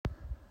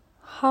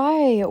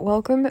Hi,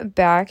 welcome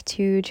back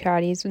to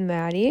Chatties with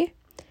Maddie.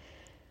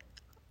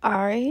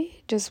 I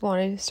just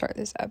wanted to start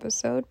this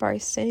episode by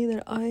saying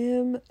that I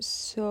am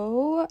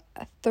so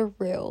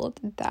thrilled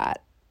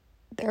that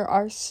there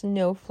are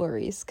snow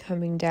flurries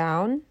coming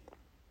down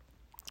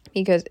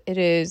because it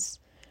is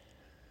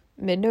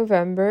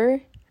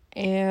mid-November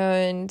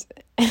and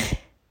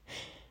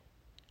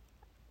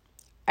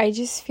I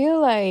just feel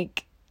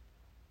like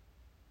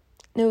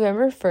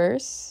November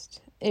 1st,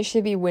 it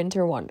should be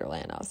winter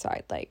wonderland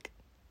outside, like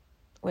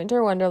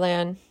winter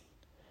wonderland,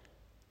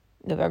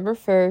 November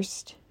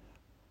 1st,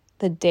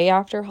 the day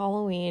after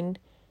Halloween,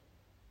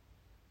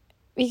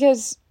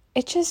 because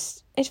it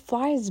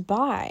flies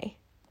by.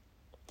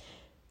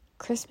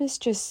 Christmas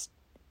just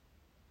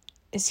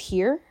is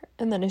here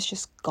and then it's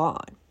just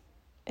gone.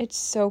 It's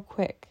so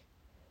quick.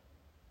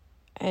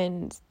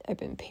 And I've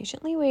been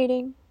patiently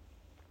waiting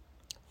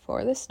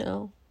for the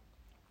snow.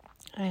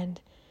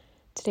 And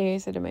today I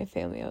said to my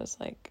family, I was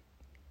like,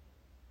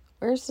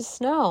 where's the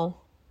snow?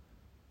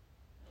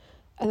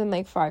 And then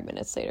like 5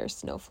 minutes later,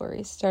 snow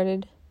flurries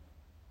started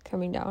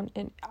coming down,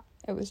 and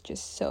I was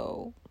just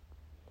so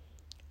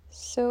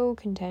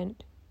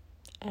content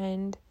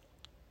and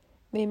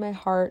made my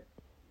heart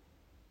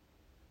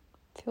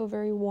feel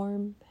very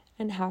warm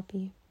and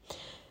happy.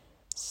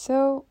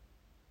 So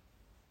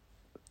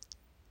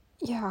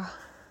yeah,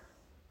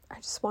 I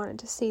just wanted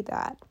to say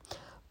that.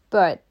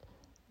 But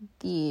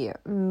the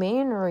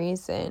main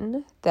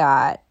reason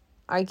that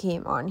I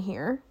came on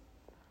here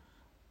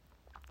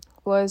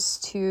was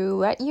to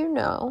let you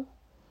know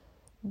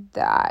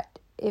that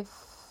if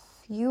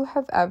you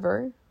have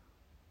ever,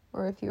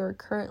 or if you are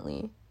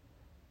currently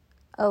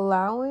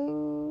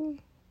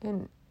allowing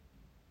an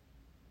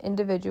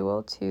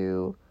individual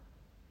to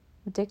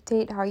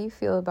dictate how you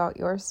feel about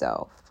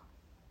yourself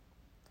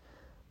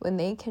when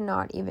they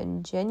cannot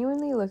even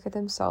genuinely look at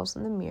themselves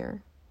in the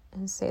mirror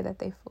and say that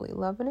they fully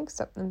love and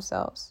accept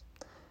themselves,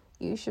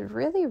 you should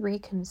really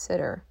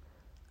reconsider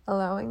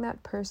allowing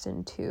that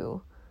person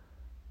to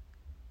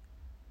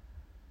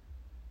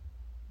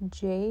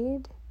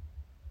jade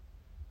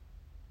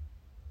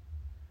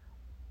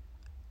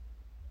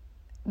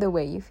the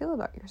way you feel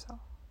about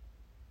yourself.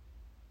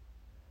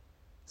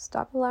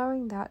 Stop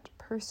allowing that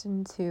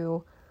person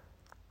to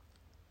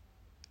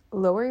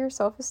lower your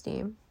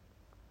self-esteem,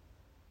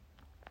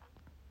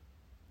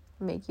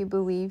 make you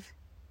believe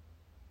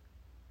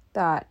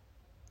that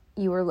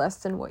you are less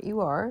than what you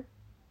are.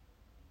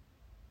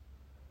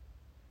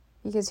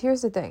 Because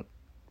here's the thing.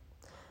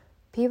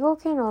 People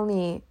can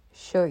only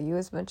show you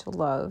as much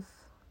love,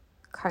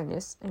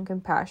 kindness, and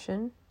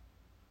compassion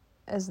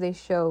as they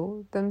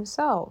show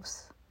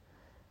themselves.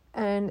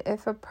 And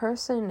if a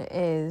person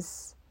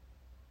is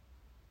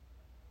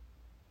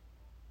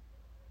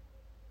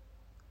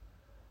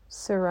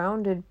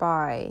surrounded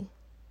by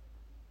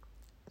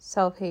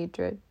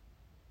self-hatred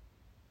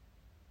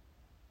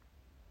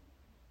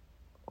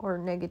or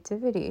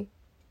negativity,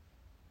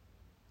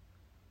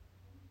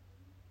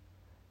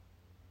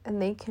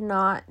 and they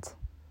cannot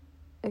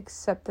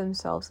accept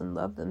themselves and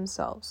love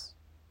themselves,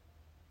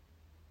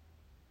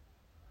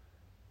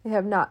 they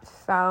have not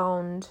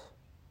found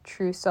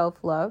true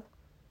self-love,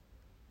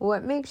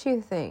 what makes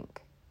you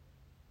think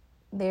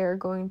they're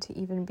going to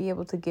even be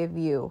able to give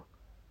you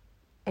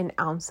an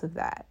ounce of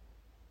that?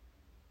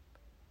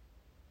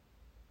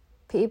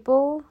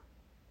 People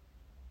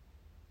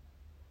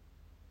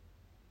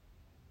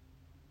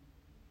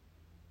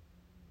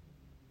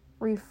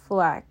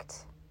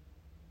reflect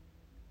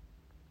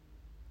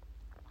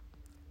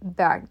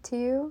back to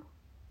you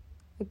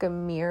like a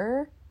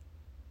mirror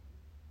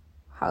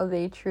how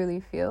they truly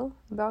feel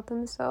about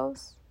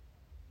themselves.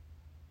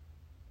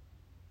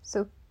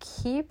 So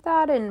keep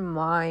that in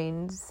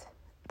mind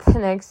the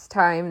next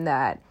time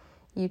that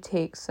you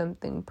take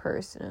something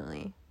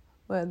personally,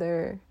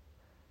 whether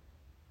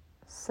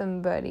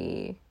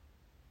somebody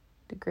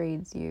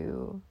degrades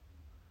you,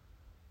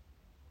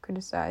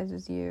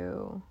 criticizes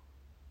you,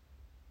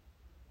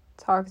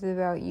 talks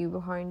about you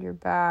behind your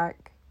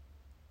back.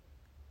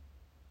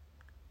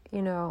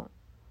 You know,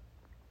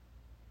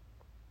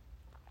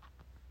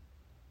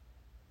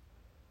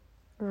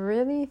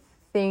 really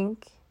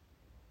think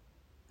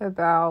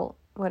about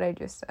what I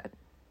just said.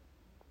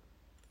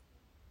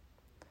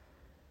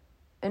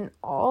 And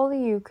all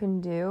you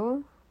can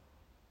do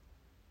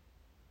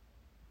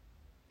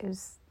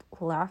is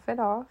laugh it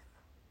off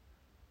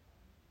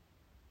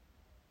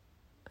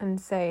and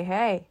say,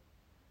 hey,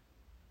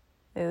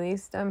 at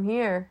least I'm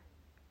here.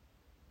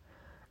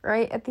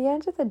 Right? At the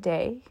end of the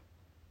day,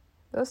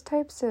 those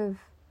types of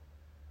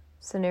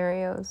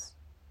scenarios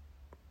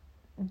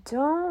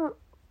don't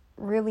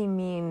really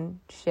mean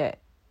shit.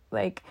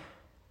 Like,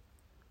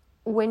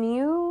 when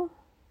you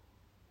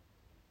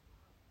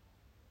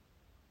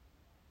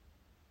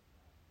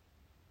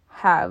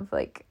have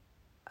like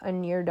a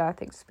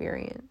near-death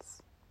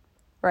experience,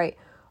 right?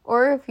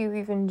 Or if you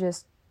even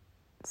just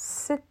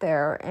sit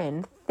there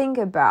and think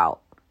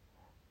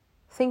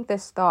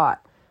this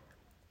thought,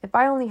 if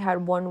I only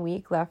had 1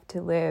 week left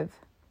to live,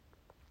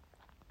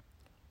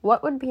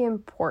 What would be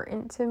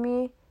important to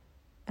me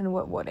and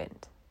what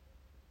wouldn't?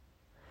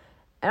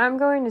 And I'm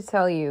going to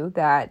tell you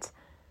that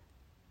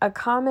a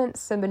comment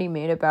somebody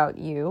made about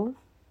you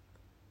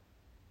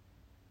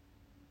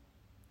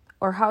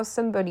or how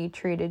somebody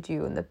treated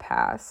you in the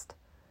past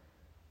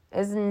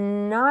is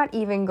not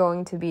even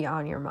going to be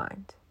on your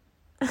mind.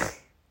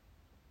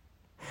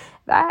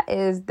 That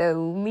is the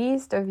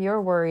least of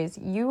your worries.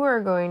 You are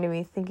going to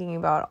be thinking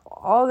about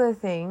all the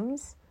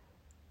things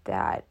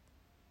that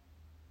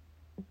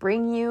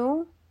bring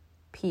you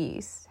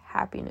peace,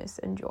 happiness,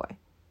 and joy.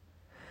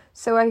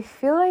 So I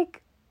feel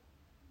like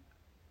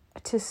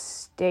to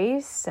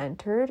stay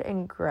centered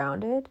and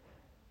grounded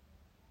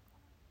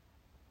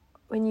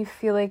when you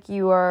feel like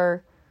you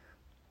are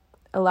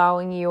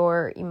allowing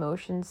your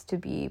emotions to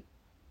be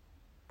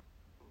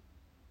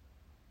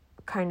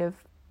kind of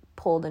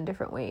pulled in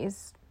different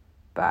ways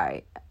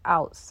by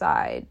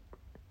outside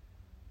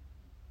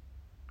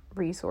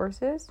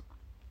resources,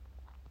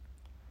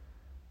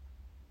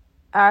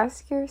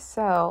 ask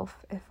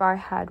yourself, if I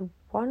had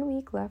 1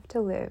 week left to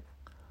live,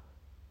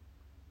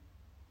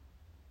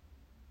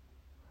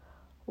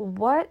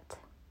 what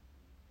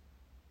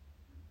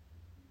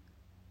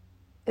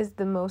is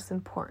the most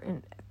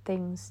important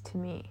things to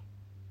me?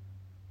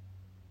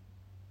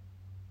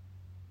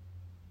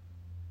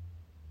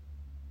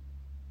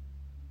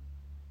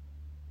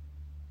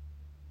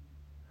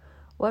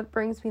 What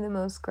brings me the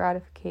most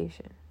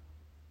gratification?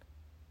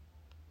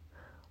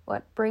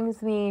 What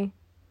brings me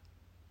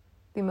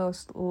the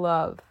most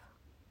love?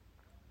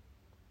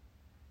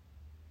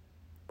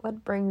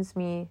 What brings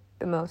me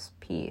the most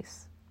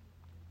peace?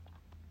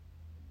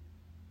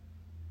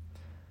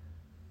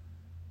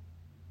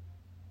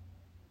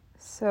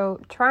 So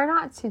try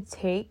not to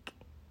take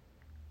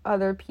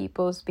other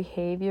people's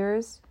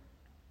behaviors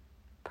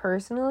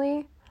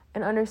personally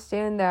and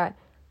understand that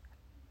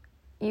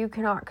you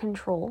cannot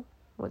control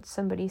what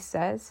somebody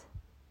says,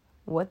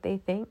 what they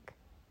think,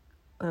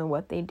 and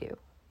what they do.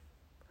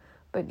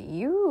 But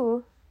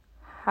you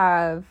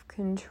have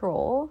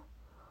control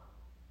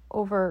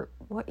over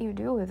what you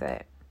do with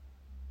it.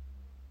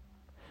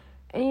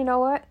 And you know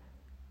what?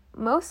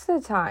 Most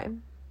of the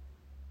time,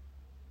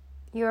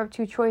 you have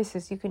two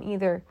choices. You can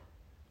either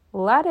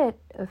let it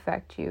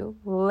affect you,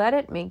 let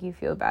it make you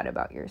feel bad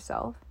about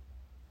yourself,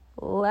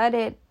 let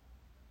it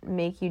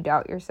make you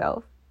doubt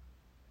yourself,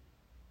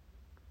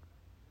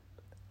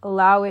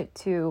 allow it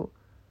to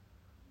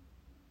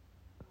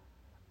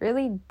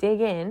really dig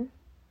in,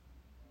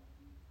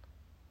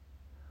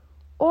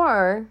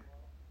 or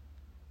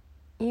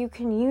you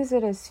can use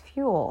it as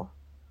fuel.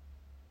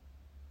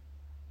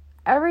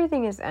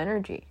 Everything is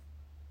energy,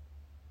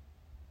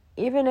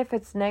 even if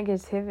it's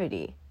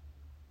negativity.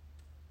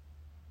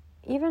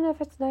 Even if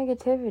it's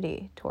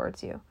negativity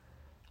towards you,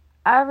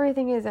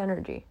 everything is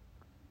energy.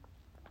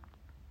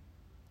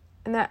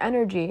 And that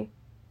energy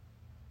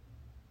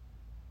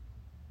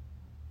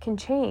can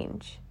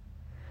change.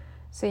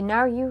 So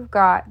now you've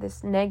got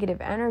this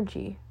negative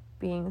energy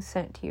being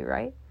sent to you,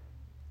 right?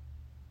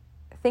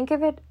 Think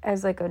of it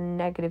as like a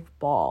negative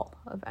ball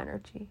of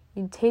energy.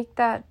 You take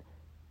that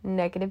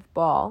negative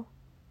ball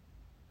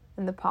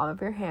in the palm of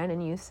your hand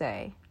and you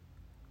say,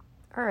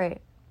 all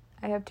right,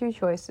 I have two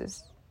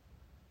choices.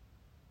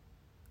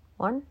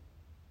 1,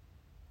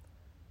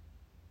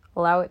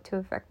 allow it to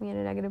affect me in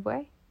a negative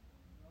way.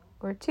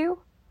 Or 2,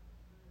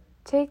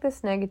 take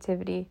this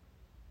negativity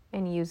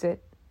and use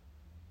it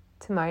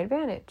to my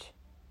advantage.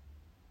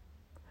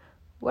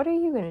 What are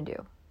you going to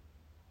do?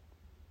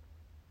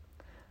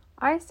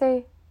 I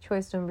say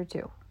choice number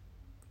 2.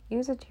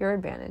 Use it to your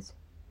advantage.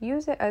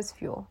 Use it as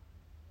fuel.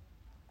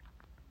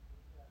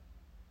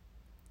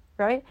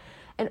 Right?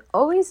 And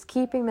always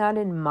keeping that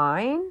in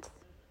mind,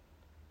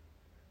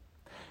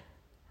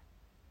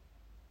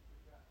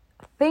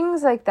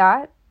 things like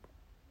that,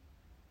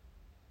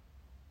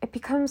 it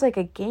becomes like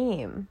a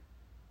game.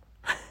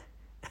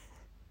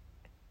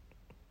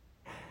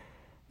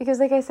 Because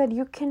like I said,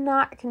 you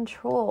cannot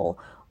control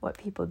what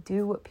people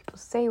do, what people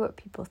say, what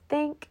people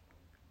think.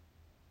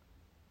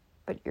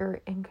 But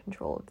you're in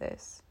control of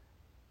this.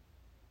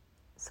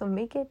 So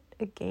make it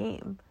a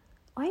game.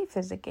 Life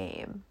is a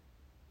game.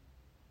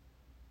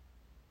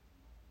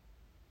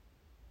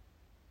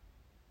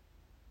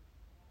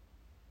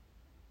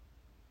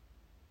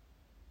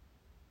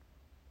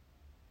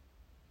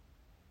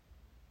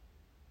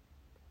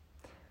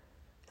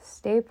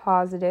 Stay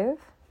positive.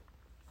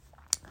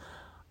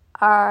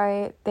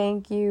 I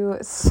thank you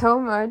so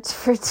much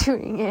for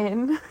tuning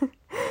in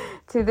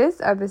to this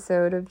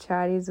episode of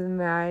Chatties with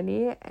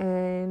Maddie,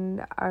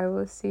 and I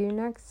will see you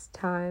next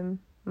time.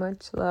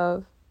 Much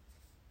love.